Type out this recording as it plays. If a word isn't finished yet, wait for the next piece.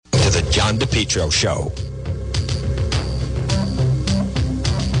The John DePietro Show.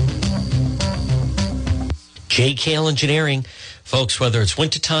 JKL Engineering. Folks, whether it's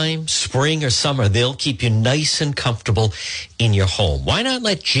wintertime, spring, or summer, they'll keep you nice and comfortable in your home. Why not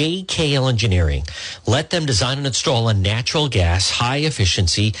let JKL Engineering let them design and install a natural gas,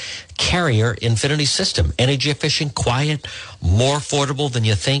 high-efficiency Carrier Infinity system? Energy efficient, quiet, more affordable than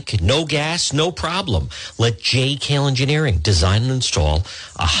you think. No gas, no problem. Let JKL Engineering design and install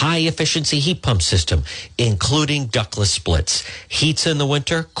a high-efficiency heat pump system, including ductless splits. Heats in the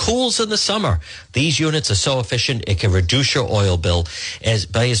winter, cools in the summer. These units are so efficient, it can reduce your oil bill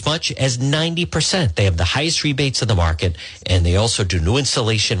by as much as 90%. They have the highest rebates in the market, and they also do new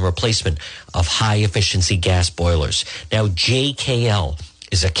installation replacement of high-efficiency gas boilers. Now, JKL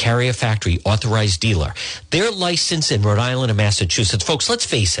is a Carrier Factory authorized dealer. They're licensed in Rhode Island and Massachusetts. Folks, let's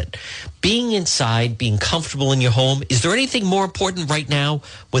face it. Being inside, being comfortable in your home, is there anything more important right now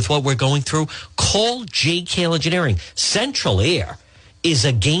with what we're going through? Call JKL Engineering. Central Air is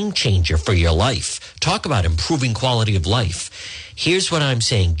a game changer for your life. Talk about improving quality of life. Here's what I'm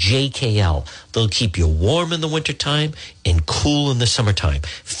saying. JKL, they'll keep you warm in the wintertime and cool in the summertime.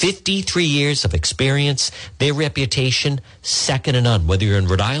 53 years of experience. Their reputation, second to none. Whether you're in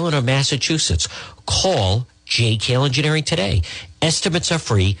Rhode Island or Massachusetts, call JKL Engineering today. Estimates are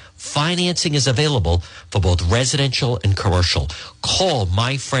free. Financing is available for both residential and commercial. Call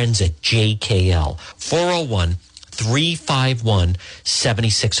my friends at JKL,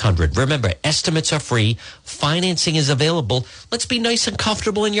 401-351-7600. Remember, estimates are free. Financing is available. Let's be nice and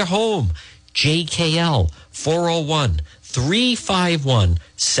comfortable in your home. JKL,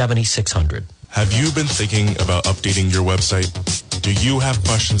 401-351-7600. Have you been thinking about updating your website? Do you have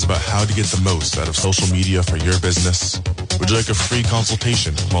questions about how to get the most out of social media for your business? Would you like a free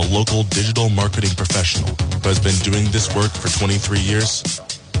consultation from a local digital marketing professional who has been doing this work for 23 years?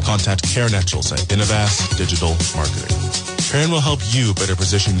 Contact Karen Etchels at Innovast Digital Marketing. Karen will help you better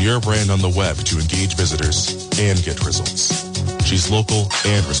position your brand on the web to engage visitors and get results. She's local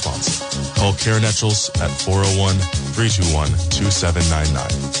and responsive. Call Karen Etchels at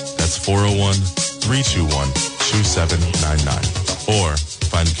 401-321-2799. That's 401-321-2799. Or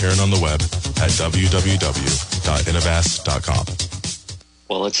find Karen on the web at www.innovast.com.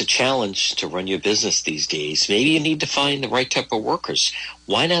 Well, it's a challenge to run your business these days. Maybe you need to find the right type of workers.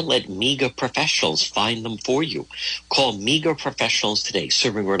 Why not let MEGA Professionals find them for you? Call MEGA Professionals today,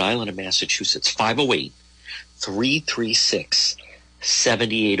 serving Rhode Island and Massachusetts,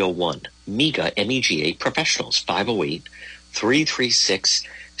 508-336-7801. MEGA, M-E-G-A, Professionals,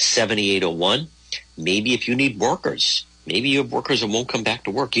 508-336-7801. Maybe if you need workers, maybe you have workers that won't come back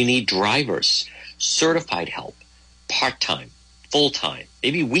to work. You need drivers, certified help, part-time, full-time,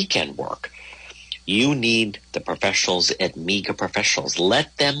 maybe weekend work. You need the professionals at MEGA Professionals.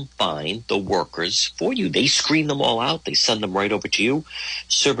 Let them find the workers for you. They screen them all out. They send them right over to you.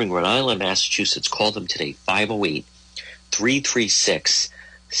 Serving Rhode Island, Massachusetts. Call them today,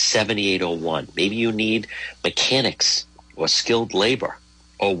 508-336-7801. Maybe you need mechanics or skilled labor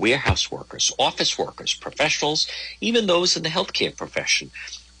or warehouse workers, office workers, professionals, even those in the healthcare profession.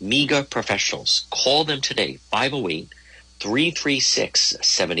 MEGA Professionals. Call them today,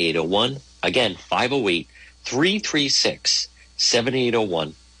 508-336-7801. Again,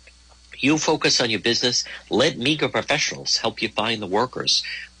 508-336-7801. You focus on your business. Let MEGA Professionals help you find the workers.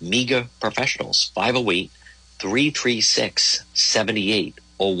 MEGA Professionals,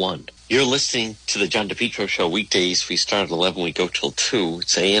 508-336-7801. You're listening to the John DePietro Show weekdays. We start at 11. We go till 2.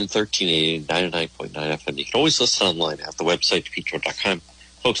 It's AM 1380, 99.9 FM. You can always listen online at the website, DePietro.com.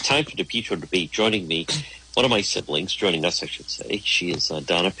 Folks, time for DePietro Debate. Joining me, one of my siblings, joining us, I should say. She is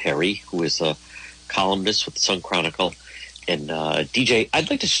Donna Perry, who is a columnist with the Sun Chronicle. And DJ,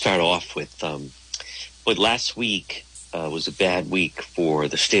 I'd like to start off with what last week was a bad week for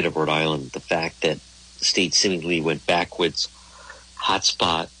the state of Rhode Island. The fact that the state seemingly went backwards,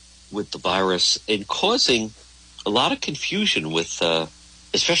 hotspot with the virus, and causing a lot of confusion with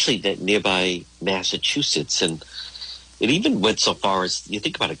especially that nearby Massachusetts. And it even went so far as, you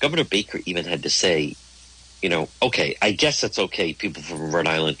think about it, Governor Baker even had to say, you know, okay, I guess that's okay. People from Rhode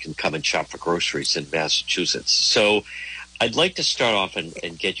Island can come and shop for groceries in Massachusetts. So I'd like to start off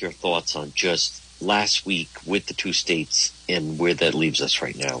and get your thoughts on just last week with the two states and where that leaves us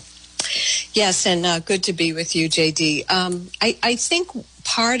right now. Yes, and good to be with you, JD. I think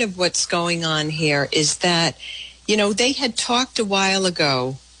part of what's going on here is that, you know, they had talked a while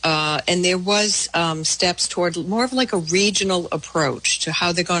ago, and there was steps toward more of like a regional approach to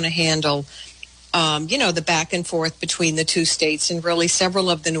how they're going to handle you know, the back and forth between the two states and really several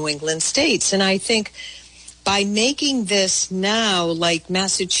of the New England states. And I think by making this now, like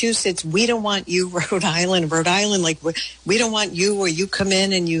Massachusetts, we don't want you, Rhode Island, like we don't want you, or you come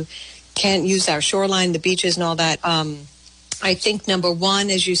in and you can't use our shoreline, the beaches and all that. I think, number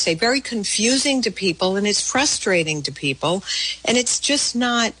one, as you say, very confusing to people, and it's frustrating to people, and it's just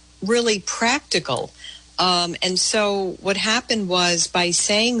not really practical. And so what happened was, by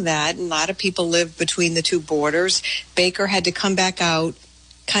saying that, and a lot of people live between the two borders, Baker had to come back out,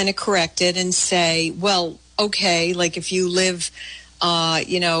 kind of correct it and say, well, okay, like if you live,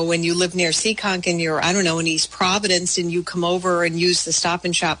 when you live near Seekonk and you're, I don't know, in East Providence, and you come over and use the Stop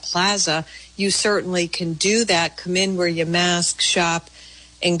and Shop Plaza, you certainly can do that, come in, wear your mask, shop,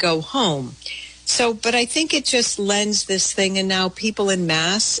 and go home. So, but I think it just lends this thing, and now people in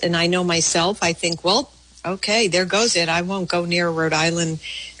mass, and I know myself, I think, well, okay, there goes it. I won't go near Rhode Island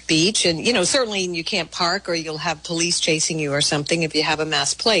Beach. And, certainly you can't park, or you'll have police chasing you or something if you have a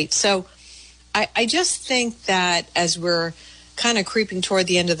mass plate. So I just think that as we're kind of creeping toward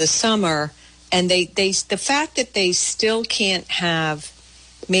the end of the summer, and the fact that they still can't have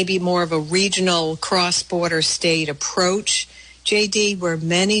maybe more of a regional cross-border state approach, JD, we're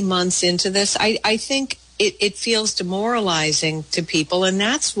many months into this. I think it feels demoralizing to people, and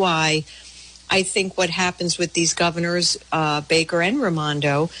that's why I think what happens with these governors, Baker and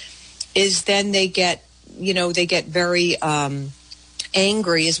Raimondo, is then they get very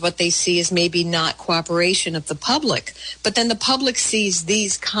angry, is what they see as maybe not cooperation of the public. But then the public sees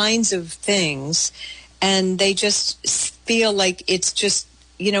these kinds of things, and they just feel like it's just,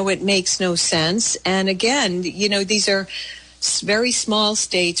 it makes no sense. And again, these are very small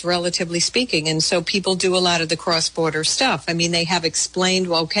states, relatively speaking, and so people do a lot of the cross-border stuff. I mean, they have explained,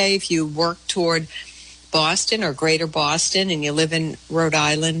 well, okay, if you work toward Boston or Greater Boston and you live in Rhode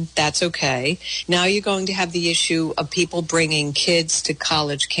Island, that's okay. Now you're going to have the issue of people bringing kids to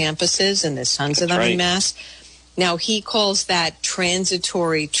college campuses, and there's tons of them in Mass. Now, he calls that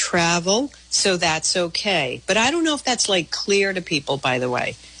transitory travel, so that's okay. But I don't know if that's, clear to people, by the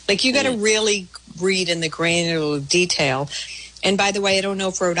way. You got to really read in the granular detail. And by the way, I don't know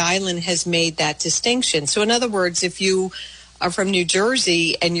if Rhode Island has made that distinction. So in other words, if you are from New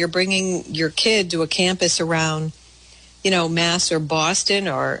Jersey and you're bringing your kid to a campus around, Mass or Boston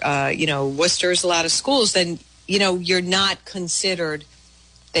or, Worcester's a lot of schools, then, you're not considered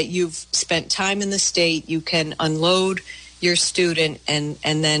that you've spent time in the state. You can unload your student and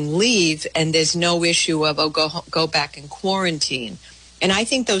then leave, and there's no issue of, go back and quarantine. And I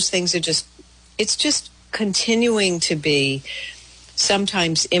think those things are it's just continuing to be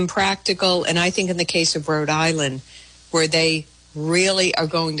sometimes impractical. And I think in the case of Rhode Island, where they really are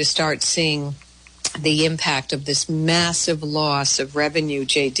going to start seeing the impact of this massive loss of revenue,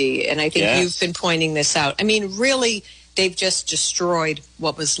 JD. And I think you've been pointing this out. I mean, really, they've just destroyed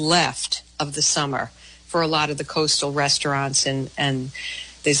what was left of the summer for a lot of the coastal restaurants and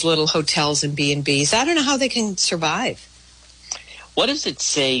these little hotels and B&Bs. I don't know how they can survive. What does it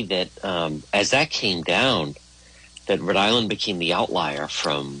say that as that came down, that Rhode Island became the outlier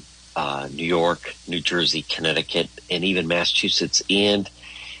from New York, New Jersey, Connecticut, and even Massachusetts? And,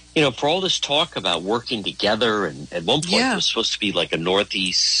 for all this talk about working together, and at one point it was supposed to be like a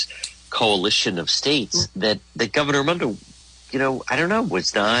Northeast coalition of states, that Governor Raimondo, I don't know,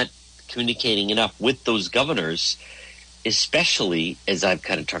 was not communicating enough with those governors, especially, as I've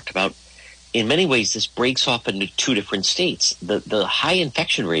kind of talked about. In many ways, this breaks off into two different states. The high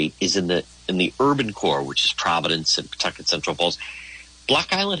infection rate is in the urban core, which is Providence and Pawtucket, Central Falls.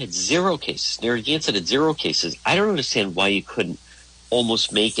 Block Island had 0 cases. Narragansett had 0 cases. I don't understand why you couldn't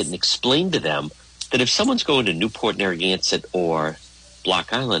almost make it and explain to them that if someone's going to Newport, Narragansett, or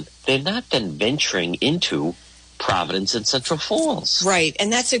Block Island, they're not then venturing into Providence and Central Falls. Right,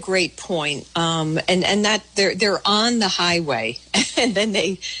 and that's a great point. And that they're on the highway, and then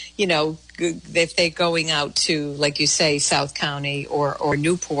they, if they're going out to, like you say, South County or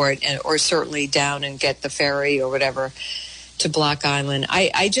Newport, or certainly down and get the ferry or whatever to Block Island.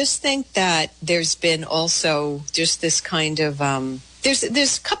 I just think that there's been also just this kind of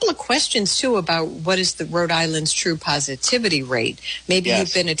there's a couple of questions too about what is the Rhode Island's true positivity rate. Maybe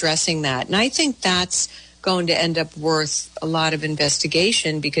you've been addressing that, and I think that's going to end up worth a lot of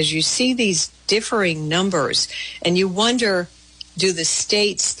investigation, because you see these differing numbers and you wonder, do the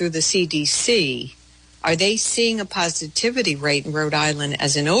states through the CDC, are they seeing a positivity rate in Rhode Island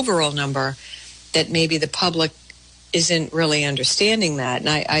as an overall number that maybe the public isn't really understanding that? And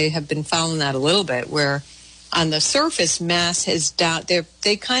I have been following that a little bit, where on the surface, Mass has down,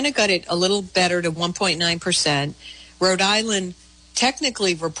 they kind of got it a little better to 1.9%. Rhode Island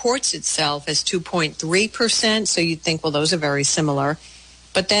technically reports itself as 2.3%, so you'd think, well, those are very similar.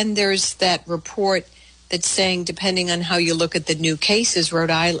 But then there's that report that's saying, depending on how you look at the new cases,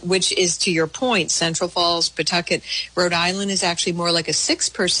 Rhode Island, which is to your point, Central Falls, Pawtucket, Rhode Island is actually more like a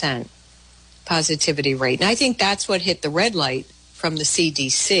 6% positivity rate. And I think that's what hit the red light from the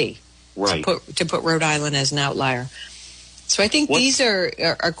CDC, right, to put Rhode Island as an outlier. So I think these are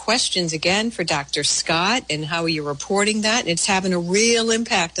questions, again, for Dr. Scott and how you're reporting that. And it's having a real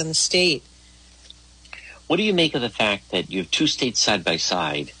impact on the state. What do you make of the fact that you have two states side by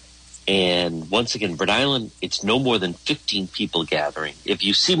side? And once again, Rhode Island, it's no more than 15 people gathering. If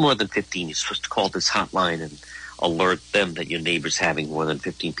you see more than 15, you're supposed to call this hotline and alert them that your neighbor's having more than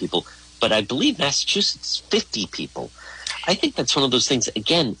 15 people. But I believe Massachusetts, 50 people. I think that's one of those things,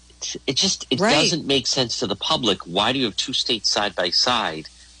 again, it doesn't make sense to the public. Why do you have two states side by side?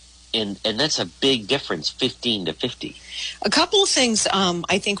 And that's a big difference, 15 to 50. A couple of things,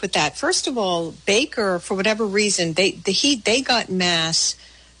 I think, with that. First of all, Baker, for whatever reason, they got Mass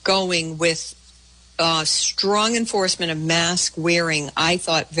going with strong enforcement of mask wearing, I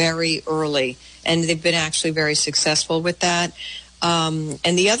thought, very early. And they've been actually very successful with that. And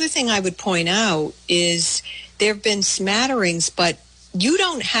the other thing I would point out is there have been smatterings, but you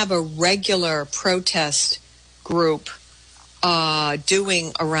don't have a regular protest group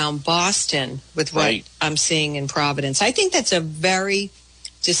doing around Boston with what I'm seeing in Providence. I think that's a very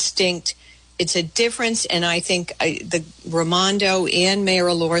distinct, it's a difference, and I think the Raimondo and Mayor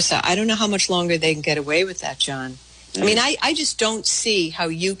Elorza, I don't know how much longer they can get away with that, John. I mean, I just don't see how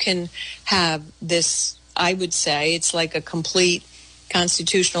you can have this, I would say, it's like a complete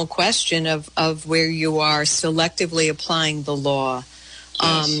constitutional question of where you are selectively applying the law.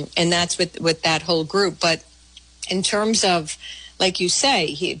 Yes. And that's with that whole group. But in terms of, like you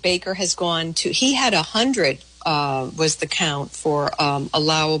say, Baker has gone to, he had 100 was the count for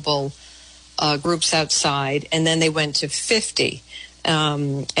allowable groups outside, and then they went to 50.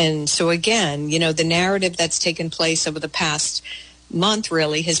 And so again, you know, the narrative that's taken place over the past month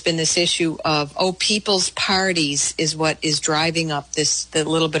really has been this issue of, people's parties is what is driving up the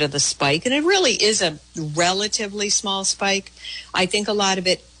little bit of the spike. And it really is a relatively small spike. I think a lot of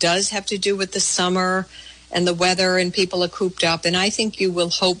it does have to do with the summer and the weather, and people are cooped up. And I think you will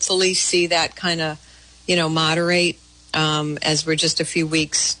hopefully see that kind of, you know, moderate as we're just a few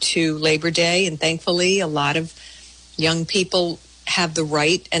weeks to Labor Day. And thankfully, a lot of young people have the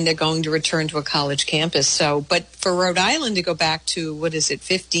right, and they're going to return to a college campus. So, but for Rhode Island to go back to,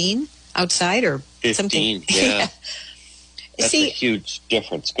 15 outside or 15, something? Yeah. That's a huge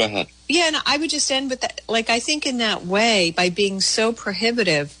difference. Go ahead. Yeah, and I would just end with that. Like, I think in that way, by being so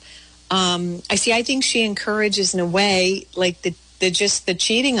prohibitive, I think she encourages in a way, like the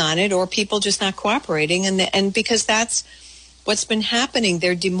cheating on it, or people just not cooperating. And because that's what's been happening,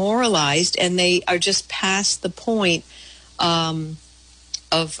 they're demoralized, and they are just past the point of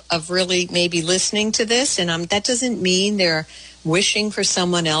really maybe listening to this. And that doesn't mean they're wishing for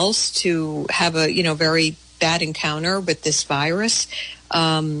someone else to have a, very bad encounter with this virus.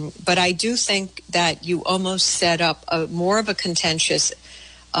 But I do think that you almost set up more of a contentious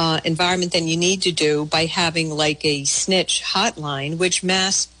environment than you need to do by having like a snitch hotline, which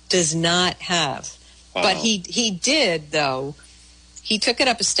Mass does not have. Wow. But he did, though. He took it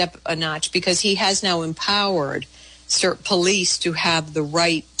up a notch, because he has now empowered police to have the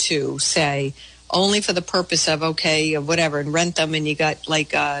right to say, only for the purpose of, whatever, and rent them, and you got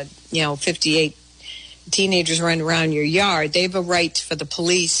 58 teenagers running around your yard. They have a right for the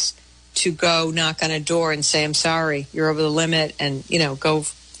police to go knock on a door and say, I'm sorry, you're over the limit, and, go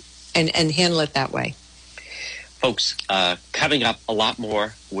and handle it that way. Folks, coming up a lot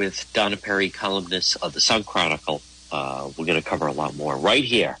more with Donna Perry, columnist of the Sun Chronicle. We're going to cover a lot more right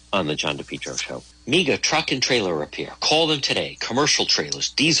here on the John DePietro Show. MEGA Truck and Trailer Repair. Call them today. Commercial trailers,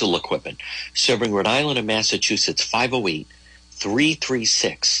 diesel equipment, serving Rhode Island and Massachusetts.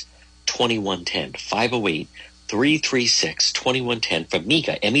 508-336-2110. 508-336-2110 for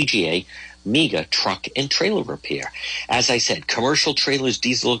MEGA, M-E-G-A, MEGA Truck and Trailer Repair. As I said, commercial trailers,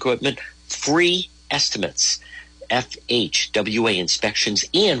 diesel equipment, free estimates, FHWA inspections,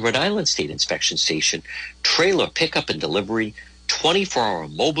 and Rhode Island State Inspection Station, trailer pickup and delivery, 24-hour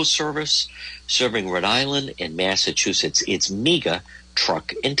mobile service, serving Rhode Island and Massachusetts. It's MEGA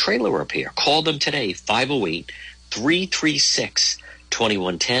Truck and Trailer Repair. Call them today,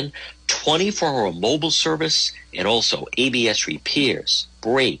 508-336-2110, 24-hour mobile service, and also ABS repairs,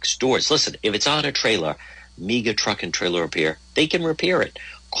 brakes, doors. Listen, if it's on a trailer, MEGA Truck and Trailer Repair, they can repair it.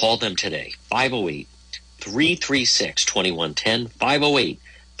 Call them today, 508-336-2110,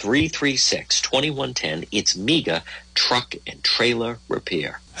 508-336-2110. It's MEGA Truck and Trailer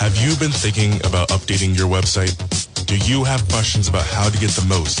Repair. Have you been thinking about updating your website? Do you have questions about how to get the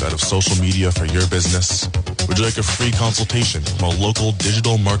most out of social media for your business? Would you like a free consultation from a local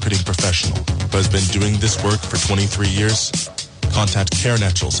digital marketing professional who has been doing this work for 23 years? Contact Karen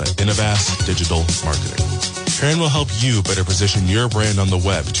Etchels at Innovast Digital Marketing. Karen will help you better position your brand on the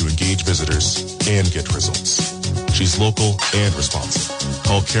web to engage visitors and get results. She's local and responsive.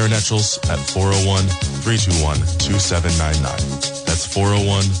 Call Karen Etchels at 401-321-2799. That's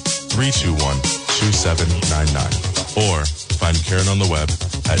 401-321-2799. Or find Karen on the web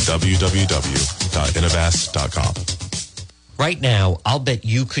at www.innovast.com. Right now, I'll bet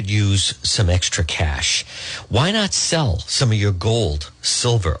you could use some extra cash. Why not sell some of your gold,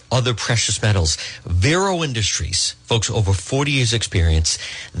 silver, other precious metals? Vero Industries, folks, over 40 years experience,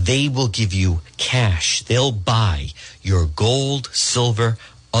 they will give you cash. They'll buy your gold, silver,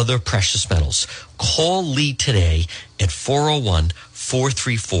 other precious metals. Call Lee today at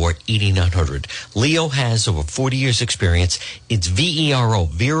 401-434-8900. Leo has over 40 years experience. It's VERO,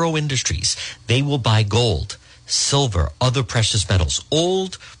 Vero Industries. They will buy gold, silver, other precious metals,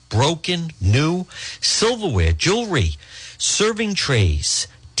 old, broken, new, silverware, jewelry, serving trays,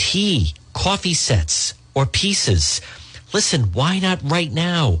 tea, coffee sets, or pieces. Listen, why not right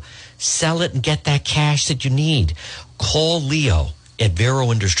now? Sell it and get that cash that you need. Call Leo at Vero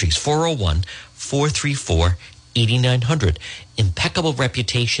Industries, 401-434-8900. Impeccable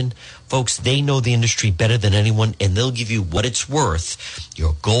reputation. Folks, they know the industry better than anyone, and they'll give you what it's worth.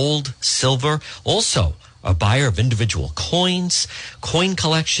 Your gold, silver, also a buyer of individual coins, coin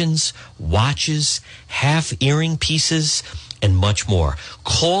collections, watches, half earring pieces, and much more.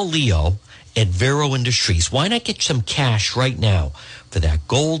 Call Leo at Vero Industries. Why not get some cash right now for that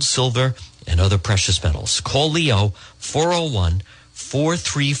gold, silver, and other precious metals? Call Leo,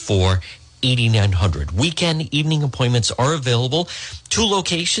 401-434-8900. Weekend evening appointments are available. 2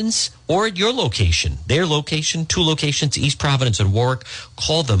 locations or at your location. Their location, 2 locations, East Providence and Warwick.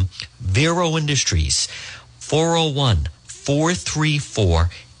 Call them, Vero Industries,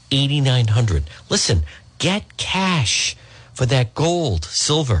 401-434-8900. Listen, get cash for that gold,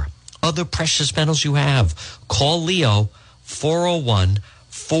 silver, other precious metals you have. Call Leo,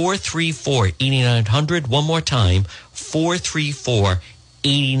 401-434-8900. One more time,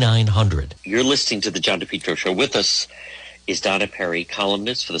 434-8900. You're listening to the John DePetro Show. With us is Donna Perry,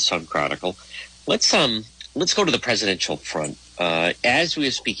 columnist for the Sun Chronicle. Let's go to the presidential front. As we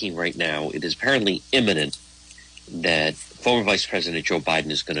are speaking right now, it is apparently imminent that former Vice President Joe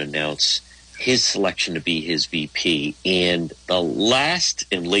Biden is going to announce his selection to be his VP. And the last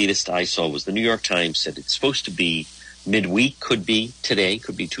and latest I saw was the New York Times said it's supposed to be midweek, could be today,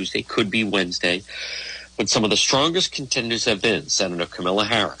 could be Tuesday, could be Wednesday. But some of the strongest contenders have been Senator Kamala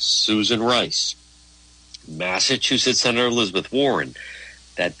Harris, Susan Rice, Massachusetts Senator Elizabeth Warren,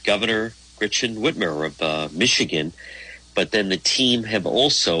 that Governor Gretchen Whitmer of Michigan. But then the team have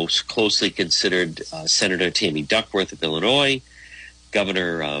also closely considered Senator Tammy Duckworth of Illinois,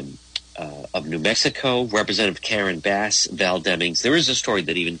 Governor of New Mexico, Representative Karen Bass, Val Demings. There is a story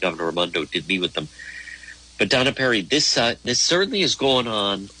that even Governor Raimondo did meet with them. But Donna Perry, this certainly has gone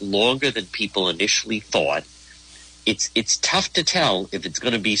on longer than people initially thought. It's tough to tell if it's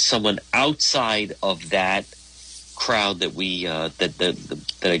going to be someone outside of that crowd that we that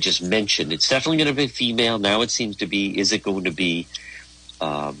I just mentioned. It's definitely going to be female. Now it seems to be. Is it going to be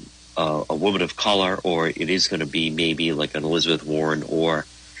a woman of color, or it is going to be maybe like an Elizabeth Warren or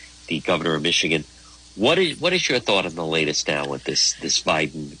the governor of Michigan? What is your thought on the latest now with this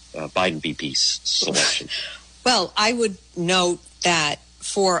Biden VP selection? Well, I would note that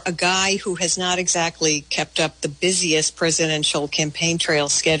for a guy who has not exactly kept up the busiest presidential campaign trail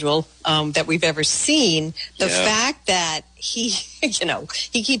schedule that we've ever seen, the fact that he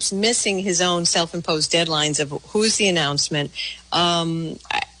keeps missing his own self-imposed deadlines of who's the announcement,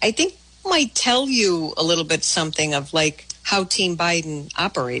 I think might tell you a little bit something of like how Team Biden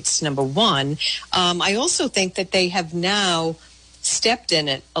operates, number one. I also think that they have now stepped in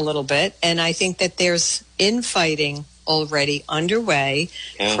it a little bit, and I think that there's infighting already underway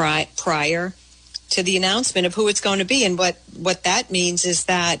prior to the announcement of who it's going to be. And what that means is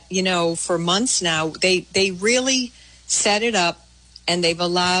that, for months now, they really set it up, and they've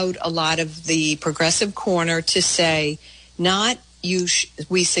allowed a lot of the progressive corner to say, not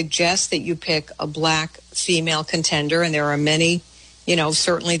we suggest that you pick a black female contender, and there are many,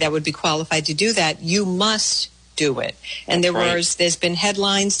 certainly that would be qualified to do that. You must do it. And there's been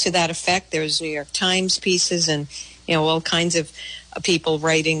headlines to that effect. There's New York Times pieces and, all kinds of people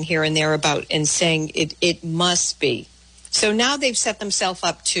writing here and there about and saying it must be. So now they've set themselves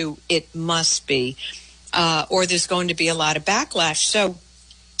up to it must be, or there's going to be a lot of backlash. So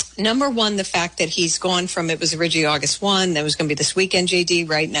Number one, the fact that he's gone from, it was originally August 1, that was going to be this weekend, JD.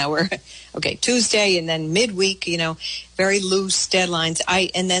 Right now we're, okay, Tuesday, and then midweek, very loose deadlines.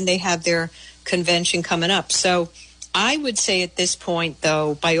 And then they have their convention coming up. So I would say at this point,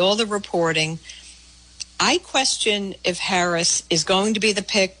 though, by all the reporting, I question if Harris is going to be the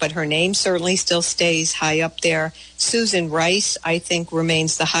pick, but her name certainly still stays high up there. Susan Rice, I think,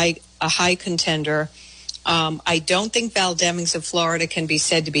 remains a high contender. I don't think Val Demings of Florida can be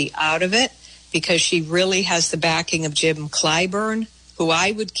said to be out of it because she really has the backing of Jim Clyburn, who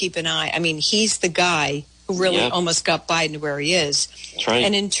I would keep an eye. I mean, he's the guy who really almost got Biden to where he is. That's right.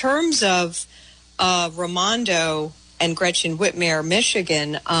 And in terms of Raimondo and Gretchen Whitmer,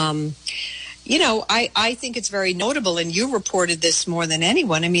 Michigan, I think it's very notable, and you reported this more than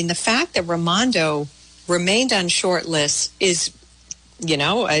anyone. I mean, the fact that Raimondo remained on short lists is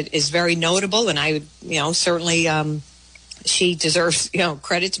very notable, and I would, certainly she deserves,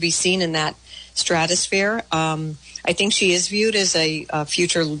 credit to be seen in that stratosphere. I think she is viewed as a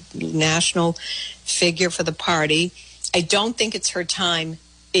future national figure for the party. I don't think it's her time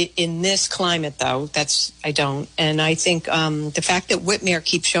in this climate, though. I don't. And I think the fact that Whitmer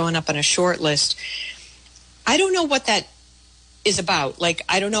keeps showing up on a short list, I don't know what that is about. Like,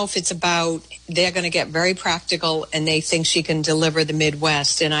 I don't know if it's about they're going to get very practical and they think she can deliver the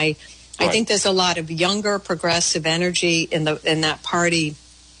Midwest. And I think there's a lot of younger progressive energy in that party,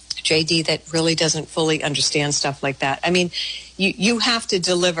 JD, that really doesn't fully understand stuff like that. I mean, you have to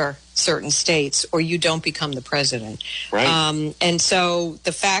deliver certain states or you don't become the president. Right. And so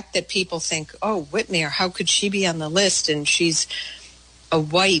the fact that people think, oh, Whitmer, how could she be on the list? And she's a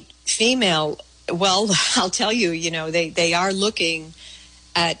white female. Well, I'll tell you, they are looking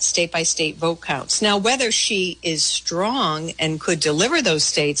at state-by-state vote counts. Now, whether she is strong and could deliver those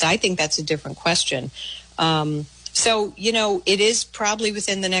states, I think that's a different question. So, it is probably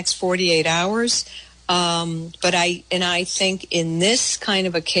within the next 48 hours. But I think in this kind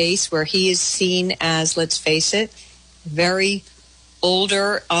of a case where he is seen as, let's face it, very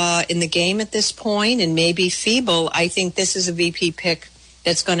older in the game at this point and maybe feeble, I think this is a VP pick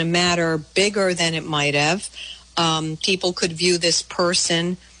that's going to matter bigger than it might have. People could view this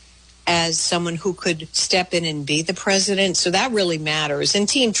person as someone who could step in and be the president. So that really matters. And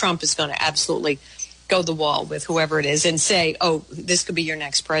Team Trump is going to absolutely go the wall with whoever it is and say, oh, this could be your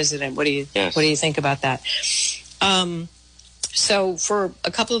next president. What do you think about that? So for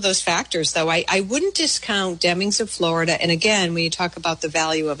a couple of those factors, though, I wouldn't discount Demings of Florida. And again, when you talk about the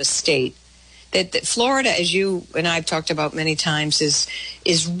value of a state, that Florida, as you and I've talked about many times,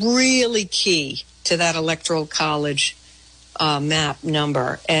 is really key to that electoral college map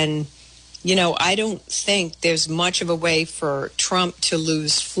number. And, I don't think there's much of a way for Trump to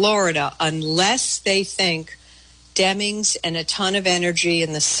lose Florida unless they think Demings and a ton of energy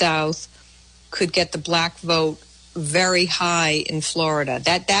in the South could get the black vote very high in Florida.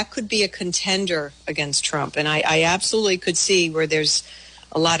 That could be a contender against Trump. And I absolutely could see where there's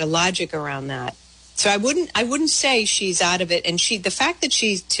a lot of logic around that. So I wouldn't say she's out of it. And the fact that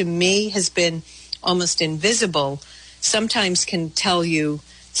she, to me, has been almost invisible sometimes can tell you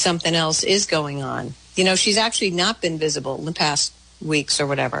something else is going on. She's actually not been visible in the past weeks or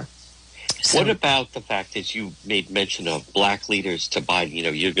whatever. So, what about the fact that you made mention of black leaders to Biden?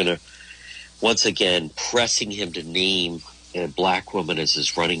 You're going to, once again, pressing him to name a black woman as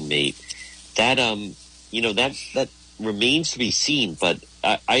his running mate. That, that remains to be seen, but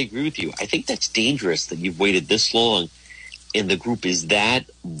I agree with you. I think that's dangerous that you've waited this long and the group is that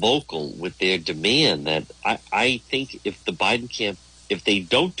vocal with their demand that I think if the Biden camp, if they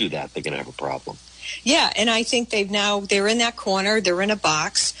don't do that, they're going to have a problem. Yeah, and I think they're in that corner. They're in a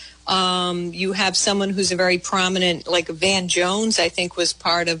box. You have someone who's a very prominent, like Van Jones, I think was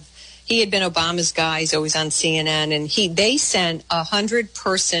he had been Obama's guy. He's always on CNN, and they sent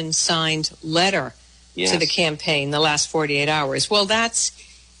 100-person signed letter to the campaign the last 48 hours. Well, that's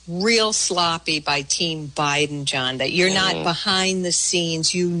real sloppy by Team Biden, John, that you're not behind the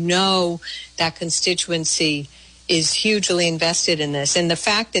scenes. That constituency is hugely invested in this. And the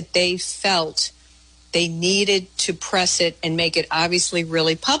fact that they felt they needed to press it and make it obviously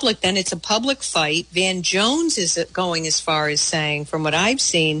really public, then it's a public fight. Van Jones is going as far as saying, from what I've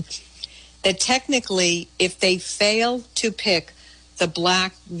seen, that technically if they fail to pick the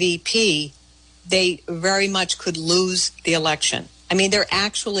black VP, they very much could lose the election. I mean, they're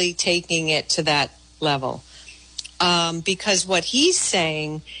actually taking it to that level. Because what he's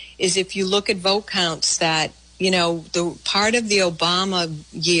saying is if you look at vote counts that, the part of the Obama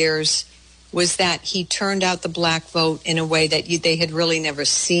years was that he turned out the black vote in a way that they had really never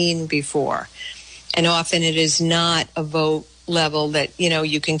seen before. And often it is not a vote level that,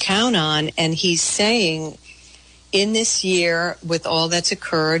 you can count on. And he's saying in this year, with all that's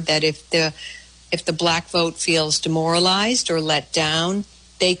occurred, that if the black vote feels demoralized or let down,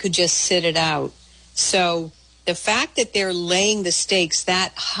 they could just sit it out. So the fact that they're laying the stakes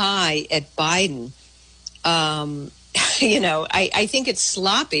that high at Biden, I think it's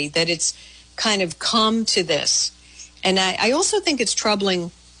sloppy that it's kind of come to this. And I also think it's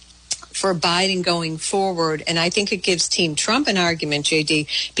troubling for Biden going forward. And I think it gives Team Trump an argument,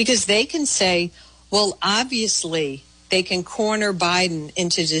 JD, because they can say, well, obviously they can corner Biden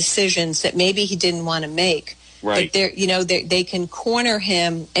into decisions that maybe he didn't want to make. Right. But they can corner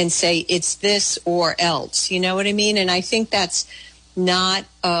him and say it's this or else. You know what I mean? And I think that's not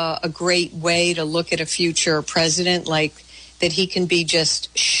a great way to look at a future president, like that he can be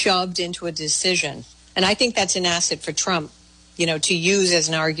just shoved into a decision. And I think that's an asset for Trump, to use as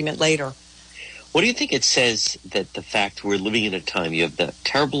an argument later. What do you think it says that the fact we're living in a time, you have the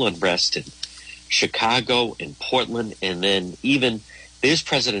terrible unrest in Chicago and Portland, and then even there's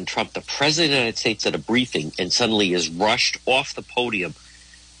President Trump, the President of the United States, at a briefing and suddenly is rushed off the podium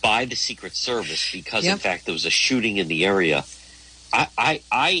by the Secret Service because, in fact, there was a shooting in the area.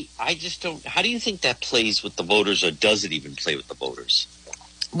 I just don't. How do you think that plays with the voters, or does it even play with the voters?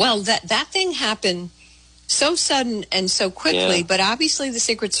 Well, that thing happened so sudden and so quickly, but obviously the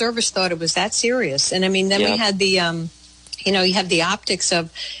Secret Service thought it was that serious. And I mean, then we had the, you have the optics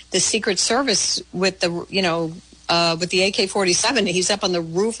of the Secret Service with the, with the AK-47. He's up on the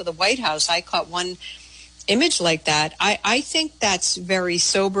roof of the White House. I caught one image like that. I think that's very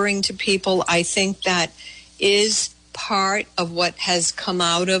sobering to people. I think that is part of what has come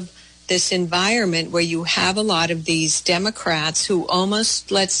out of this environment where you have a lot of these Democrats who almost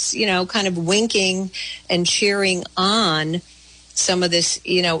kind of winking and cheering on some of this,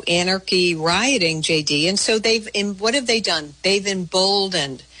 anarchy rioting, JD. And so what have they done? They've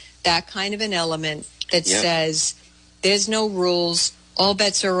emboldened that kind of an element that says there's no rules, all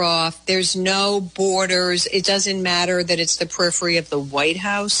bets are off, there's no borders, it doesn't matter that it's the periphery of the White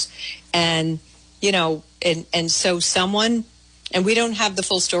House. And, and so someone, and we don't have the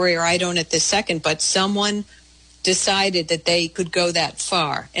full story, or I don't at this second, but someone decided that they could go that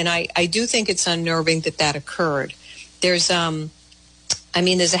far. And I do think it's unnerving that occurred. There's a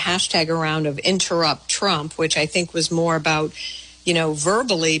hashtag around of interrupt Trump, which I think was more about,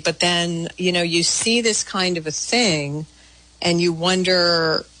 verbally, but then, you see this kind of a thing and you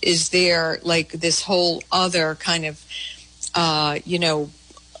wonder, is there like this whole other kind of,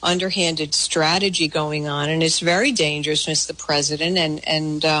 underhanded strategy going on? And it's very dangerous, Mr. President.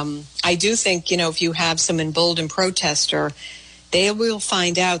 And I do think, if you have some emboldened protester, they will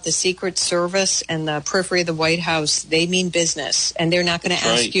find out the Secret Service and the periphery of the White House, they mean business. And they're not going to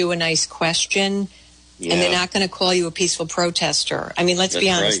ask you a nice question. Yeah. And they're not going to call you a peaceful protester. I mean, let's be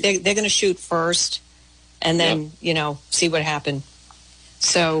honest. They're going to shoot first and then, see what happened.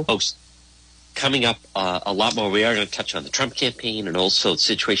 So, folks, coming up a lot more. We are going to touch on the Trump campaign and also the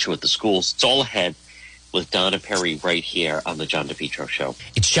situation with the schools. It's all ahead with Donna Perry right here on the John DePietro Show.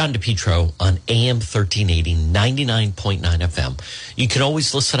 It's John DePietro on AM 1380, 99.9 FM. You can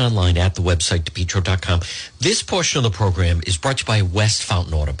always listen online at the website, DePietro.com. This portion of the program is brought to you by West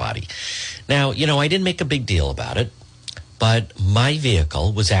Fountain Auto Body. Now, I didn't make a big deal about it, but my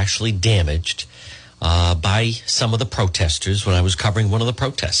vehicle was actually damaged by some of the protesters when I was covering one of the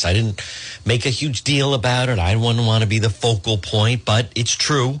protests. I didn't make a huge deal about it. I wouldn't want to be the focal point, but it's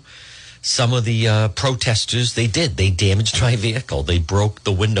true. Some of the protesters, they damaged my vehicle. They broke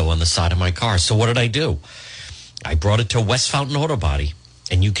the window on the side of my car. So what did I do? I brought it to West Fountain Auto Body,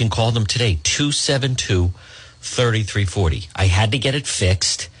 and you can call them today, 272-3340. I had to get it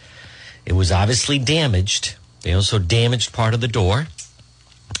fixed. It was obviously damaged. They also damaged part of the door.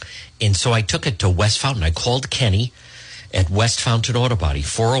 And so I took it to West Fountain. I called Kenny at West Fountain Auto Body,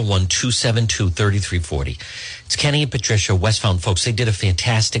 401-272-3340. It's Kenny and Patricia, West Fountain folks. They did a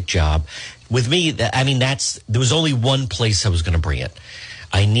fantastic job. With me, there was only one place I was going to bring it.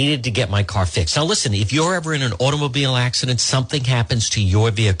 I needed to get my car fixed. Now, listen, if you're ever in an automobile accident, something happens to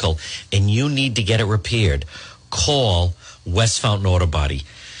your vehicle, and you need to get it repaired, call West Fountain Auto Body,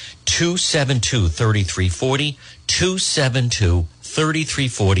 272-3340,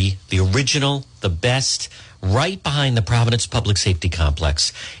 272-3340, the original, the best, right behind the Providence Public Safety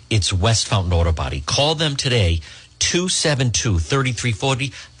Complex. It's West Fountain Auto Body. Call them today,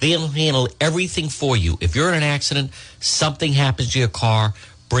 272-3340. They'll handle everything for you. If you're in an accident, something happens to your car,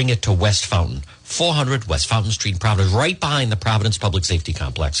 bring it to West Fountain. 400 West Fountain Street, Providence, right behind the Providence Public Safety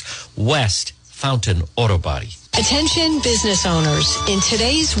Complex. West Fountain Auto Body. Attention business owners. In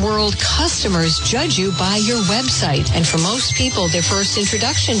today's world, customers judge you by your website. And for most people, their first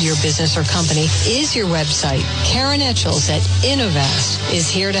introduction to your business or company is your website. Karen Etchels at Innovast is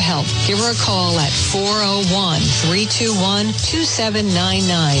here to help. Give her a call at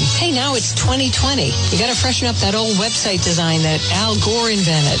 401-321-2799. Hey, now it's 2020. You got to freshen up that old website design that Al Gore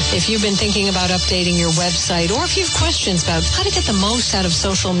invented. If you've been thinking about updating your website, or if you have questions about how to get the most out of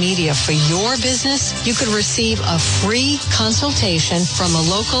social media for your business, you could receive a free consultation from a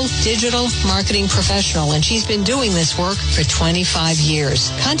local digital marketing professional, and she's been doing this work for 25 years.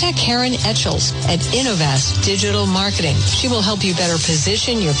 Contact Karen Etchels at Innovast Digital Marketing. She will help you better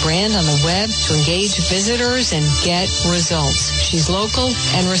position your brand on the web to engage visitors and get results. She's local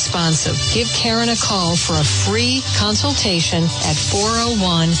and responsive. Give Karen a call for a free consultation at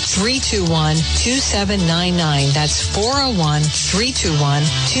 401-321-2799. That's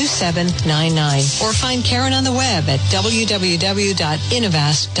 401-321-2799. Or find Karen on the web at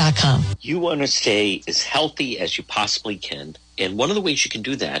www.innovast.com. You want to stay as healthy as you possibly can. And one of the ways you can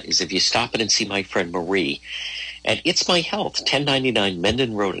do that is if you stop in and see my friend Marie at It's My Health, 1099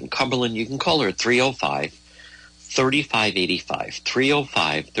 Mendon Road in Cumberland. You can call her at 305-3585,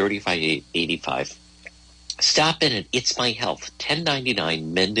 305-3585. Stop in at It's My Health,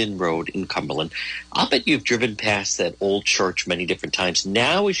 1099 Mendon Road in Cumberland. I'll bet you've driven past that old church many different times.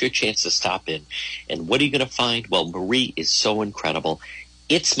 Now is your chance to stop in. And what are you going to find? Well, Marie is so incredible.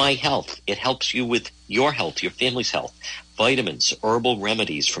 It's My Health. It helps you with your health, your family's health. Vitamins, herbal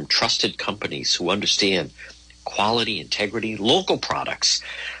remedies from trusted companies who understand quality, integrity, local products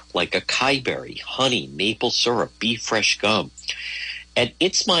like acai berry, honey, maple syrup, beef fresh gum. At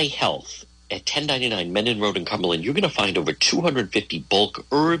It's My Health, at 1099 Mendon Road in Cumberland, you're going to find over 250 bulk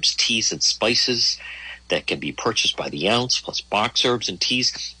herbs, teas, and spices that can be purchased by the ounce, plus box herbs and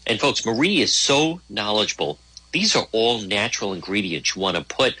teas. And folks, Marie is so knowledgeable. These are all natural ingredients you want to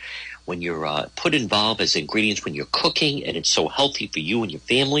put when you're put involved as ingredients when you're cooking, and it's so healthy for you and your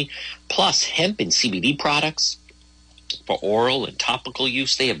family. Plus hemp and CBD products for oral and topical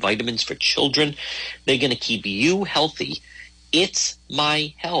use. They have vitamins for children. They're going to keep you healthy. It's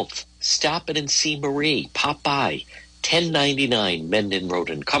My Health. Stop in and see Marie. Pop by. 1099 Mendon Road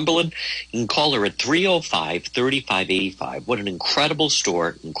in Cumberland. You can call her at 305-3585. What an incredible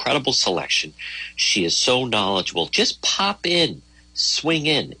store, incredible selection. She is so knowledgeable. Just pop in, swing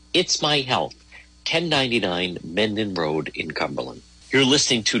in. It's My Health, 1099 Mendon Road in Cumberland. You're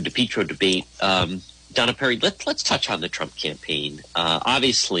listening to DePietro Debate. Donna Perry, let's touch on the Trump campaign.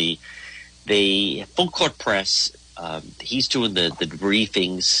 Obviously, they full court press. He's doing the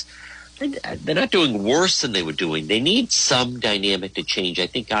briefings. They're not doing worse than they were doing. They need some dynamic to change. I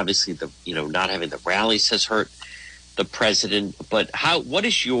think obviously not having the rallies has hurt the president. But what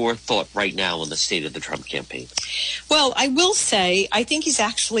is your thought right now on the state of the Trump campaign? Well, I will say I think he's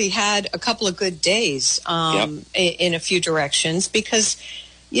actually had a couple of good days in a few directions because,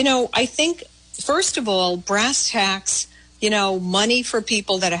 I think, first of all, brass tacks, money for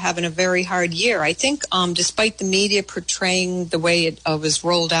people that are having a very hard year. I think despite the media portraying the way it was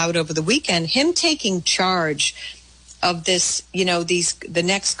rolled out over the weekend, him taking charge of this, the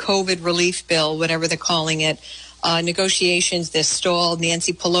next COVID relief bill, whatever they're calling it, negotiations, they're stalled.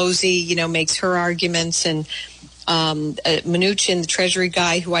 Nancy Pelosi, makes her arguments, and Mnuchin, the Treasury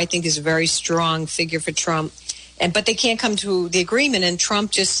guy, who I think is a very strong figure for Trump. But they can't come to the agreement, and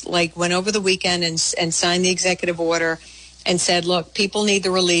Trump just went over the weekend and signed the executive order and said, look, people need the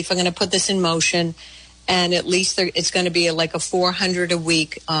relief. I'm going to put this in motion. And at least it's going to be a $400 a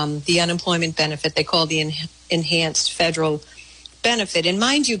week, the unemployment benefit. They call the enhanced federal benefit. And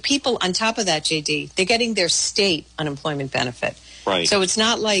mind you, people on top of that, JD, they're getting their state unemployment benefit. Right. So it's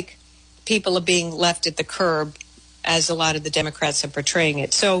not like people are being left at the curb, as a lot of the Democrats are portraying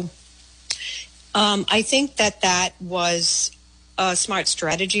it. So I think that was a smart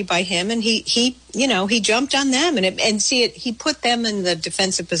strategy by him, and he jumped on them and he put them in the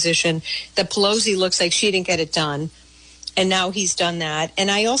defensive position that Pelosi looks like she didn't get it done, and now he's done that.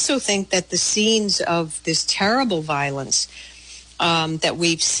 And I also think that the scenes of this terrible violence that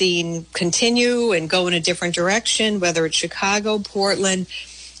we've seen continue and go in a different direction, whether it's Chicago, Portland,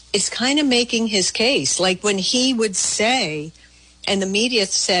 it's kind of making his case. Like when he would say, and the media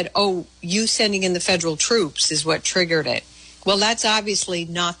said, oh, you sending in the federal troops is what triggered it. Well, that's obviously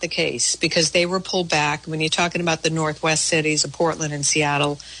not the case because they were pulled back. When you're talking about the Northwest cities of Portland and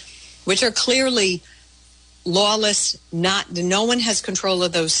Seattle, which are clearly lawless, no one has control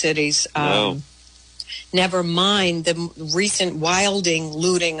of those cities. No. Never mind the recent wilding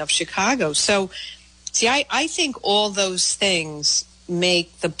looting of Chicago. So, see, I think all those things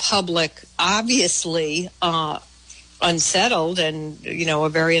make the public obviously unsettled and, are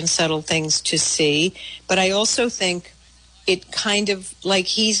very unsettled things to see. But I also think it kind of like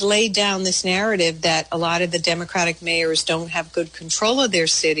he's laid down this narrative that a lot of the Democratic mayors don't have good control of their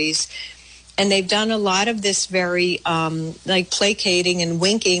cities. And they've done a lot of this very placating and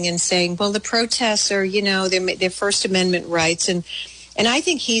winking and saying, well, the protests are, their First Amendment rights. And I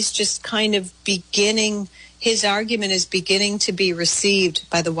think he's just kind of his argument is beginning to be received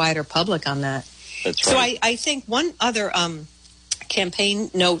by the wider public on that. That's right. So I think one other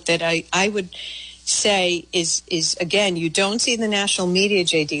campaign note that I would say is, again, you don't see in the national media,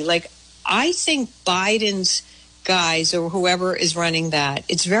 JD. Like, I think Biden's guys or whoever is running that,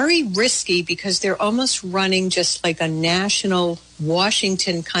 it's very risky because they're almost running just like a national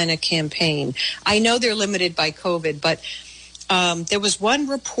Washington kind of campaign. I know they're limited by COVID, but there was one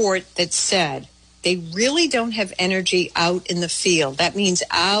report that said they really don't have energy out in the field. That means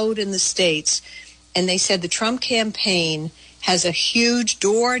out in the states. And they said the Trump campaign has a huge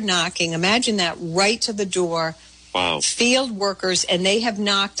door knocking. Imagine that, right to the door. Wow. Field workers, and they have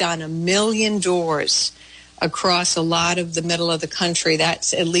knocked on 1 million doors across a lot of the middle of the country.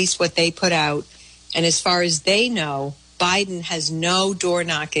 That's at least what they put out. And as far as they know, Biden has no door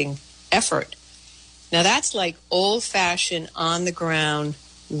knocking effort. Now that's like old fashioned, on the ground,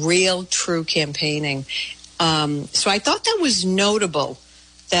 real, true campaigning. So I thought that was notable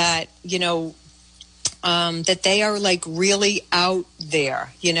that, that they are like really out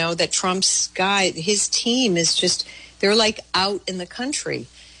there, that Trump's his team is just, they're like out in the country.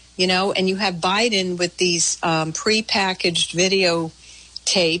 And you have Biden with these prepackaged video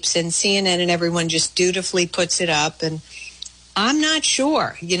tapes, and CNN and everyone just dutifully puts it up. And I'm not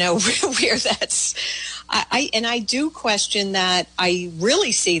sure, where that's. I do question that. I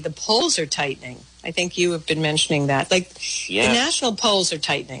really see the polls are tightening. I think you have been mentioning that. Like, the national polls are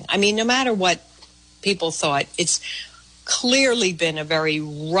tightening. I mean, no matter what people thought, it's clearly been a very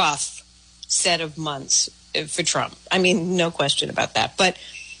rough set of months for Trump. I mean, no question about that. But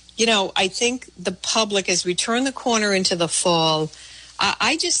I think the public, as we turn the corner into the fall,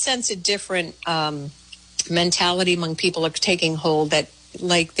 I just sense a different mentality among people are taking hold, that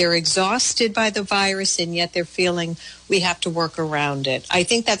like they're exhausted by the virus and yet they're feeling we have to work around it. I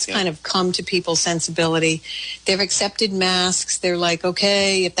think that's kind of come to people's sensibility. They've accepted masks. They're like,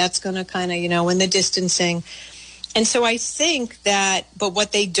 okay, if that's going to kind of, in the distancing. And so I think that, but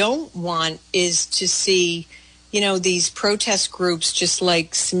what they don't want is to see these protest groups just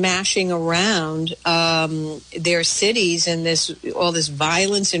like smashing around their cities, and all this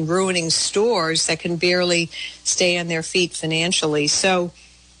violence and ruining stores that can barely stay on their feet financially. So,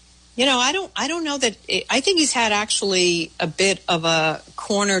 I don't know that I think he's had actually a bit of a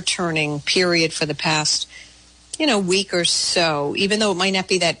corner turning period for the past, week or so, even though it might not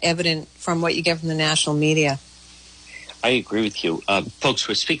be that evident from what you get from the national media. I agree with you. Folks,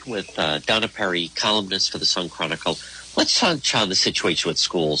 we're speaking with Donna Perry, columnist for the Sun Chronicle. Let's touch on the situation with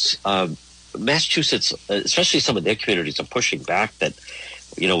schools. Massachusetts, especially some of their communities, are pushing back that,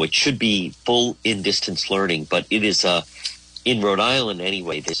 it should be full in-distance learning. But it is, in Rhode Island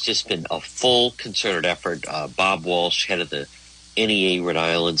anyway, there's just been a full concerted effort. Bob Walsh, head of the NEA Rhode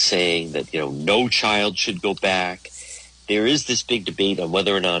Island, saying that, no child should go back. There is this big debate on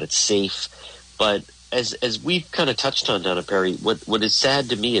whether or not it's safe. But as we've kind of touched on, Donna Perry, what is sad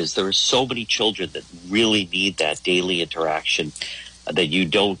to me is there are so many children that really need that daily interaction that you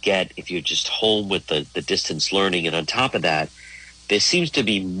don't get if you're just home with the distance learning. And on top of that, there seems to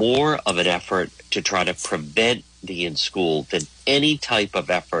be more of an effort to try to prevent the in-school than any type of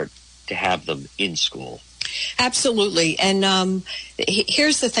effort to have them in school. Absolutely. And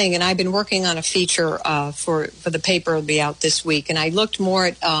here's the thing, and I've been working on a feature for the paper. It'll be out this week, and I looked more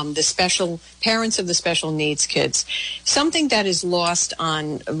at the special parents of the special needs kids. Something that is lost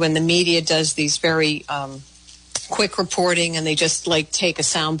on when the media does these very quick reporting, and they just like take a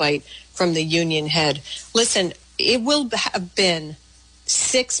soundbite from the union head. Listen, it will have been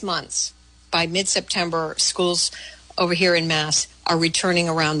 6 months by mid-September. Schools over here in Mass are returning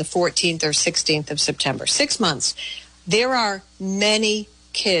around the 14th or 16th of September. 6 months. There are many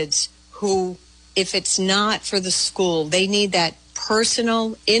kids who, if it's not for the school, they need that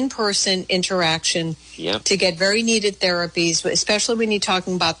personal, in-person interaction to get very needed therapies, especially when you're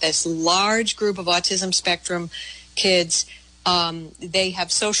talking about this large group of autism spectrum kids. They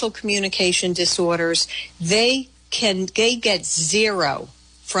have social communication disorders. They get zero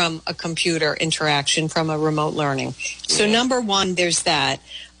from a computer interaction, from a remote learning. So number one, there's that.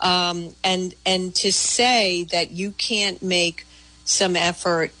 And to say that you can't make some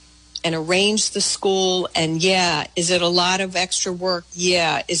effort and arrange the school. And yeah, is it a lot of extra work?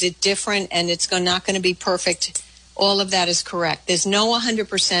 Yeah. Is it different and it's not going to be perfect? All of that is correct. There's no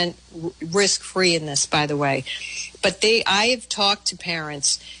 100% risk-free in this, by the way. But I have talked to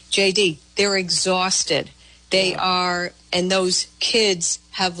parents, JD, they're exhausted. They are, and those kids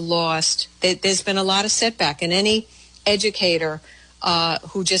have lost. There's been a lot of setback, and any educator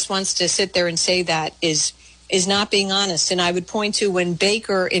who just wants to sit there and say that is not being honest. And I would point to when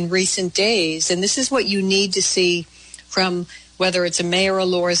Baker in recent days, and this is what you need to see from whether it's a Mayor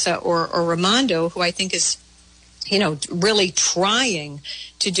Elorza or Raimondo, who I think is, really trying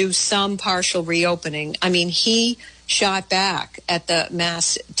to do some partial reopening. I mean, he shot back at the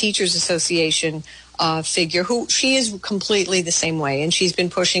Mass Teachers Association figure, who she is completely the same way, and she's been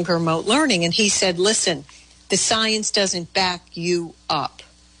pushing for remote learning. And he said, listen, the science doesn't back you up.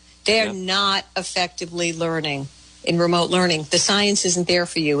 They're not effectively learning in remote learning. The science isn't there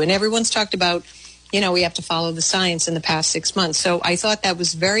for you. And everyone's talked about, we have to follow the science in the past 6 months. So I thought that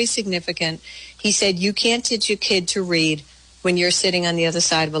was very significant. He said, you can't teach your kid to read when you're sitting on the other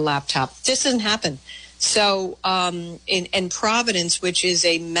side of a laptop. This doesn't happen. So in Providence, which is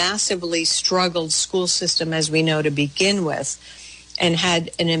a massively struggled school system, as we know, to begin with, and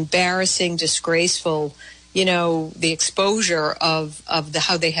had an embarrassing, disgraceful, the exposure of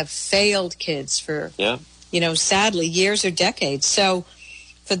how they have failed kids for, sadly, years or decades. So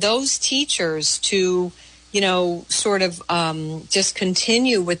for those teachers to, sort of just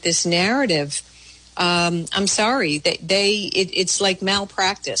continue with this narrative, I'm sorry, it's like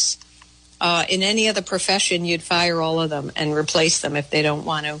malpractice. In any other profession, you'd fire all of them and replace them if they don't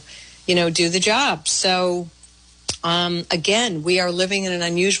want to, do the job. So, again, we are living in an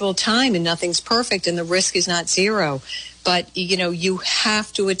unusual time and nothing's perfect and the risk is not zero. But, you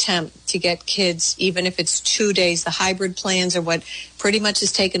have to attempt to get kids, even if it's 2 days. The hybrid plans are what pretty much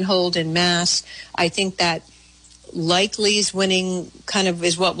has taken hold in Mass. I think that likely is winning, kind of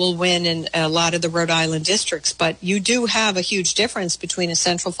is what will win in a lot of the Rhode Island districts. But you do have a huge difference between a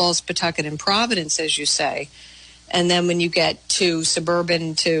Central Falls, Pawtucket, and Providence, as you say. And then when you get to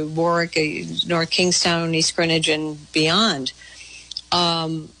suburban, to Warwick, North Kingstown, East Greenwich, and beyond.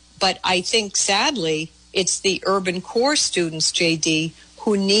 But I think, sadly, it's the urban core students, JD,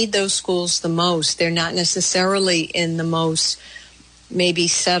 who need those schools the most. They're not necessarily in the most maybe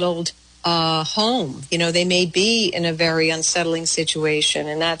settled home. They may be in a very unsettling situation,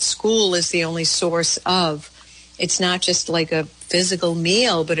 and that school is the only source of. It's not just like a physical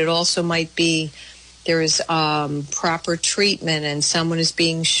meal, but it also might be there is proper treatment and someone is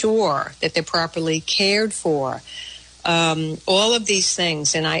being sure that they're properly cared for. All of these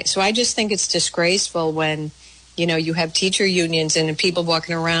things. And I just think it's disgraceful when, you have teacher unions and people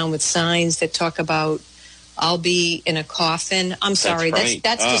walking around with signs that talk about, I'll be in a coffin. I'm sorry,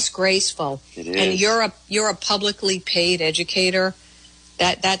 that's disgraceful. It is. And you're a publicly paid educator.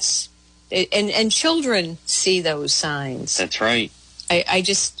 That's and children see those signs. That's right.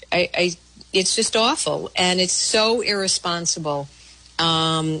 It's just awful, and it's so irresponsible.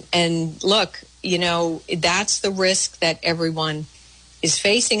 And look, that's the risk that everyone is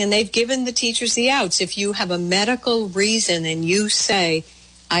facing, and they've given the teachers the outs. If you have a medical reason and you say,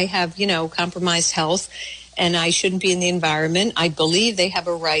 I have, compromised health and I shouldn't be in the environment, I believe they have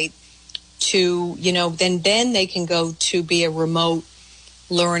a right to, then they can go to be a remote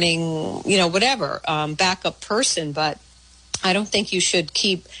learning, whatever, backup person. But I don't think you should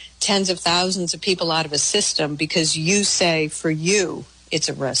keep tens of thousands of people out of a system because you say for you it's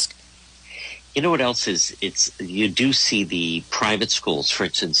a risk. You know what else is? You do see the private schools, for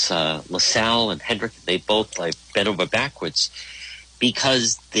instance, LaSalle and Hendrick, they both bent over backwards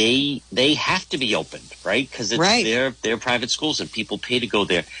because they have to be opened, right? Because it's their private schools and people pay to go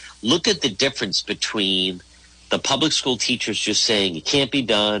there. Look at the difference between the public school teachers just saying it can't be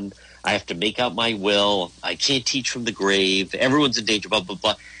done, I have to make out my will, I can't teach from the grave, everyone's in danger, blah, blah,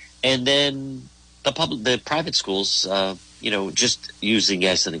 blah. And then the private schools, just using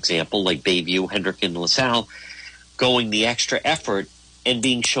as an example, like Bayview, Hendrick, and LaSalle, going the extra effort and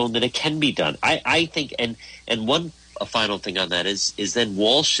being shown that it can be done. I think, and one final thing on that is then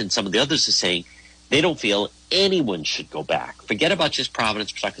Walsh and some of the others are saying they don't feel anyone should go back. Forget about just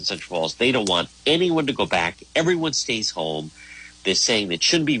Providence, Pawtucket, and Central Falls. They don't want anyone to go back. Everyone stays home. They're saying it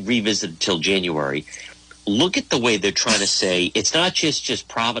shouldn't be revisited until January. Look at the way they're trying to say it's not just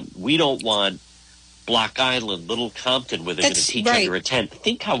Providence. We don't want Block Island, Little Compton, where they're going to teach under a tent.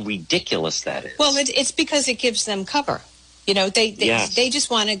 Think how ridiculous that is. Well, it's because it gives them cover. They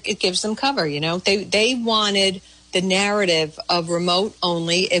just want to. It gives them cover. They wanted the narrative of remote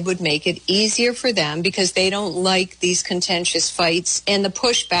only, it would make it easier for them because they don't like these contentious fights and the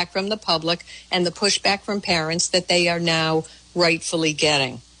pushback from the public and the pushback from parents that they are now rightfully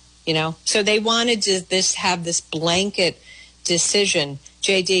getting. So they wanted to have this blanket decision.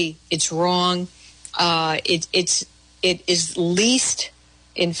 JD, it's wrong. It is least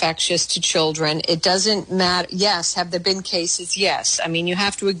infectious to children. It doesn't matter. Yes, have there been cases? Yes. I mean, you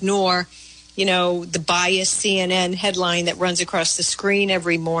have to ignore, the biased CNN headline that runs across the screen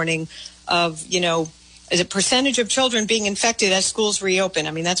every morning of, is a percentage of children being infected as schools reopen.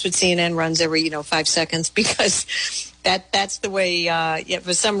 I mean, that's what CNN runs every, 5 seconds because that's the way,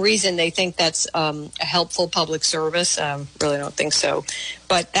 for some reason they think that's a helpful public service. Really don't think so.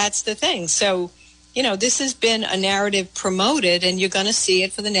 But that's the thing. So, this has been a narrative promoted, and you're going to see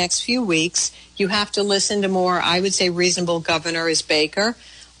it for the next few weeks. You have to listen to more, I would say, reasonable governor is Baker.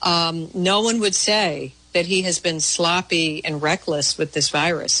 No one would say that he has been sloppy and reckless with this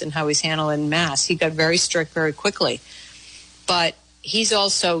virus and how he's handling masks. He got very strict very quickly. But he's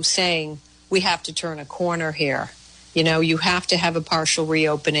also saying we have to turn a corner here. You have to have a partial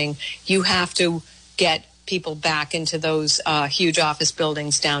reopening. You have to get people back into those huge office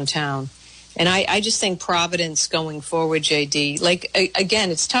buildings downtown. And I just think Providence going forward, JD,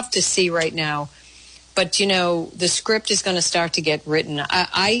 again, it's tough to see right now. But, the script is going to start to get written.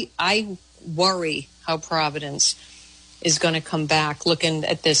 I worry how Providence is going to come back looking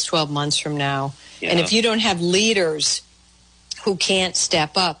at this 12 months from now. Yeah. And if you don't have leaders who can't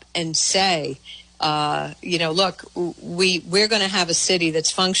step up and say, look, we're going to have a city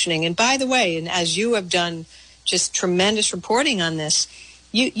that's functioning. And by the way, and as you have done just tremendous reporting on this,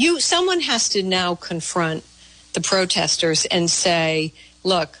 someone has to now confront the protesters and say,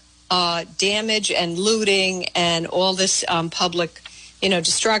 look, damage and looting and all this public,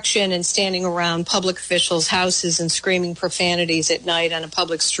 destruction and standing around public officials' houses and screaming profanities at night on a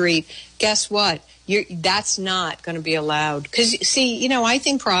public street. Guess what? That's not going to be allowed. Because, see, I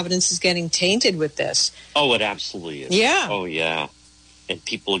think Providence is getting tainted with this. Oh, it absolutely is. Yeah. Oh, yeah. And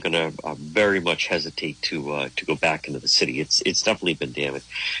people are going to very much hesitate to go back into the city. It's definitely been damaged.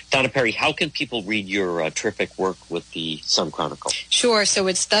 Donna Perry, how can people read your terrific work with the Sun Chronicle? Sure. So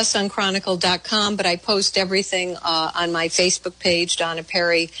it's thesunchronicle.com, but I post everything on my Facebook page, Donna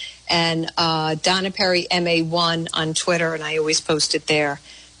Perry, and Donna Perry MA1 on Twitter, and I always post it there.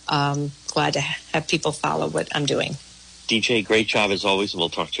 Glad to have people follow what I'm doing. DJ, great job as always, and we'll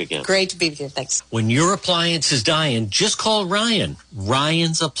talk to you again. Great to be with you. Thanks. When your appliance is dying, just call Ryan.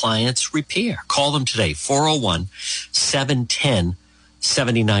 Ryan's Appliance Repair. Call them today, 401-710-7096.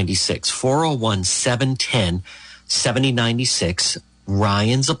 401-710-7096.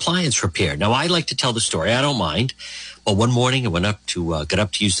 Ryan's Appliance Repair. Now, I like to tell the story. I don't mind. But one morning, I went up to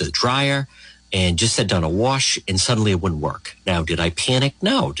use the dryer and just had done a wash, and suddenly it wouldn't work. Now, did I panic?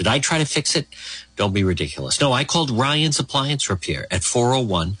 No. Did I try to fix it? Don't be ridiculous. No, I called Ryan's Appliance Repair at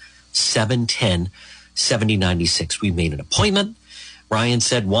 401-710-7096. We made an appointment. Ryan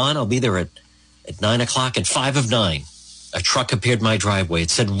said, Juan, I'll be there at 9 o'clock at 5 of 9. A truck appeared in my driveway. It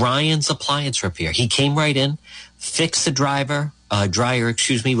said Ryan's Appliance Repair. He came right in, fixed the dryer,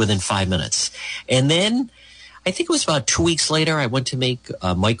 within 5 minutes. And then I think it was about 2 weeks later, I went to make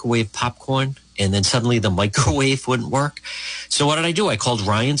microwave popcorn, and then suddenly the microwave wouldn't work. So what did I do? I called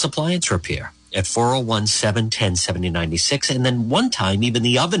Ryan's Appliance Repair at 401-710-7096. And then one time, even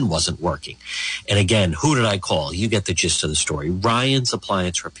the oven wasn't working. And again, who did I call? You get the gist of the story. Ryan's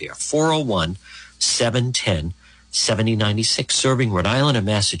Appliance Repair, 401-710-7096, serving Rhode Island and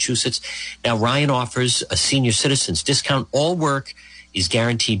Massachusetts. Now, Ryan offers a senior citizens discount. All work is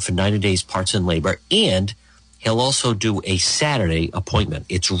guaranteed for 90 days, parts and labor, and he'll also do a Saturday appointment.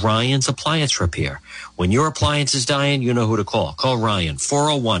 It's Ryan's Appliance Repair. When your appliance is dying, you know who to call. Call Ryan,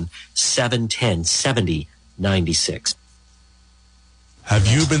 401-710-7096. Have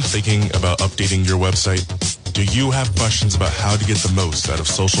you been thinking about updating your website? Do you have questions about how to get the most out of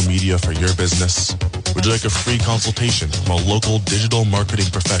social media for your business? Would you like a free consultation from a local digital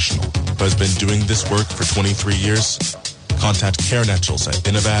marketing professional who has been doing this work for 23 years? Contact Karen Etchels at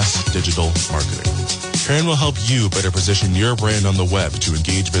Innovast Digital Marketing. Karen will help you better position your brand on the web to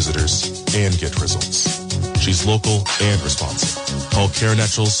engage visitors and get results. She's local and responsive. Call Karen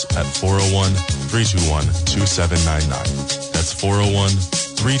Etchels at 401-321-2799. That's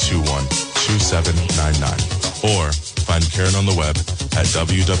 401-321-2799. Or find Karen on the web at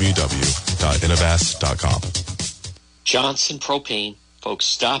www.innovast.com. Johnson Propane. Folks,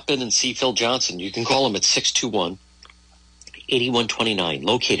 stop in and see Phil Johnson. You can call him at 621-8129,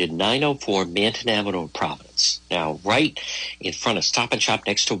 located 904 Manton Avenue in Providence. Now, right in front of Stop and Shop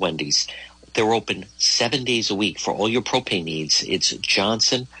next to Wendy's. They're open 7 days a week for all your propane needs. It's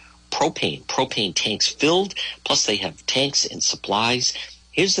Johnson Propane. Propane tanks filled, plus they have tanks and supplies.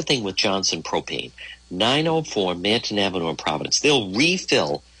 Here's the thing with Johnson Propane. 904 Manton Avenue in Providence. They'll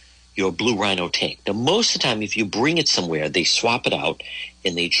refill your Blue Rhino tank. Now, most of the time, if you bring it somewhere, they swap it out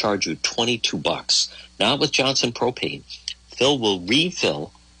and they charge you $22. Not with Johnson Propane. Phil will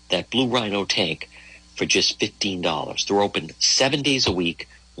refill that Blue Rhino tank for just $15. They're open 7 days a week,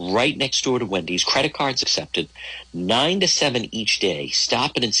 right next door to Wendy's. Credit cards accepted, 9 to 7 each day.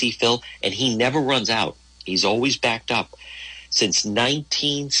 Stop in and see Phil, and he never runs out. He's always backed up. Since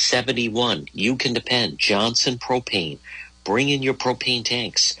 1971, you can depend. Johnson Propane. Bring in your propane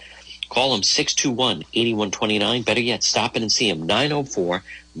tanks. Call him 621-8129. Better yet, stop in and see him. 904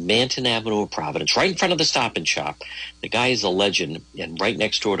 Manton Avenue in Providence, right in front of the Stop and Shop. The guy is a legend, and right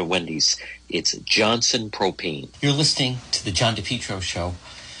next door to Wendy's, it's Johnson Propane. You're listening to the John DePietro Show.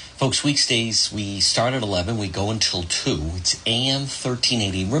 Folks, weekdays, we start at 11. We go until 2. It's AM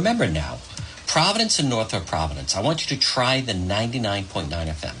 1380. Remember now, Providence and Northrop Providence, I want you to try the 99.9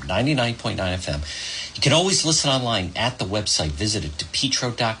 FM. 99.9 FM. You can always listen online at the website. Visit it,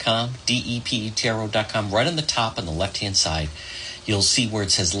 depetro.com, DEPETRO.com. Right on the top on the left-hand side, you'll see where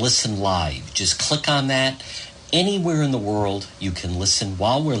it says Listen Live. Just click on that. Anywhere in the world, you can listen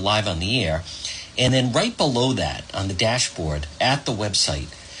while we're live on the air. And then right below that, on the dashboard at the website,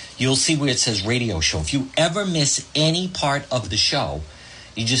 you'll see where it says Radio Show. If you ever miss any part of the show,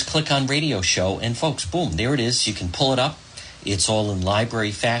 you just click on Radio Show, and folks, boom, there it is. You can pull it up. It's all in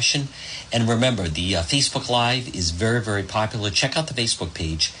library fashion. And remember, the Facebook Live is very, very popular. Check out the Facebook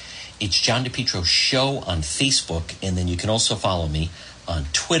page. It's John DePietro Show on Facebook, and then you can also follow me on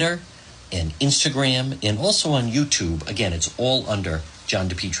Twitter and Instagram, and also on YouTube. Again, it's all under John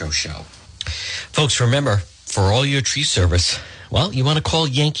DePietro Show. Folks, remember, for all your tree service, well, you want to call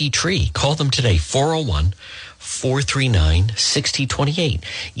Yankee Tree. Call them today, 401-439-6028.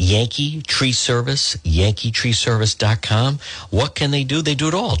 Yankee Tree Service, yankeetreeservice.com. What can they do? They do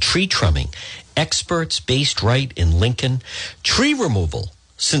it all. Tree trimming. Experts based right in Lincoln. Tree removal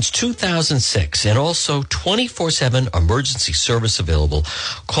since 2006, and also 24/7 emergency service available.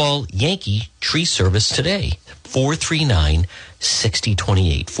 Call Yankee Tree Service today,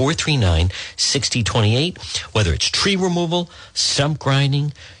 439-6028. 439-6028. Whether it's tree removal, stump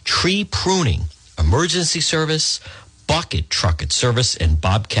grinding, tree pruning, emergency service, bucket trucket service, and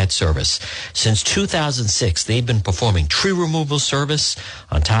bobcat service. Since 2006, they've been performing tree removal service.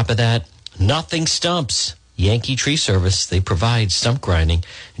 On top of that, nothing stumps. Yankee Tree Service, they provide stump grinding.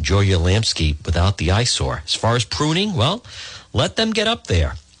 Enjoy your landscape without the eyesore. As far as pruning, well, let them get up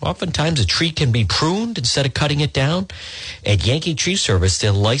there. Oftentimes a tree can be pruned instead of cutting it down. At Yankee Tree Service,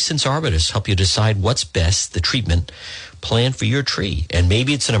 their licensed arborists help you decide what's best, the treatment plan for your tree. And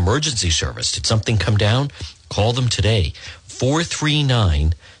maybe it's an emergency service. Did something come down? Call them today,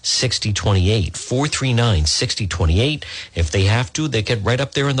 439-6028. 439-6028. If they have to, they get right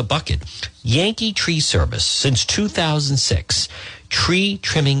up there in the bucket. Yankee Tree Service, since 2006. Tree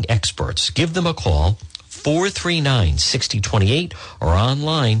trimming experts. Give them a call, 439-6028, or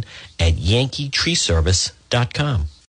online at yankeetreeservice.com.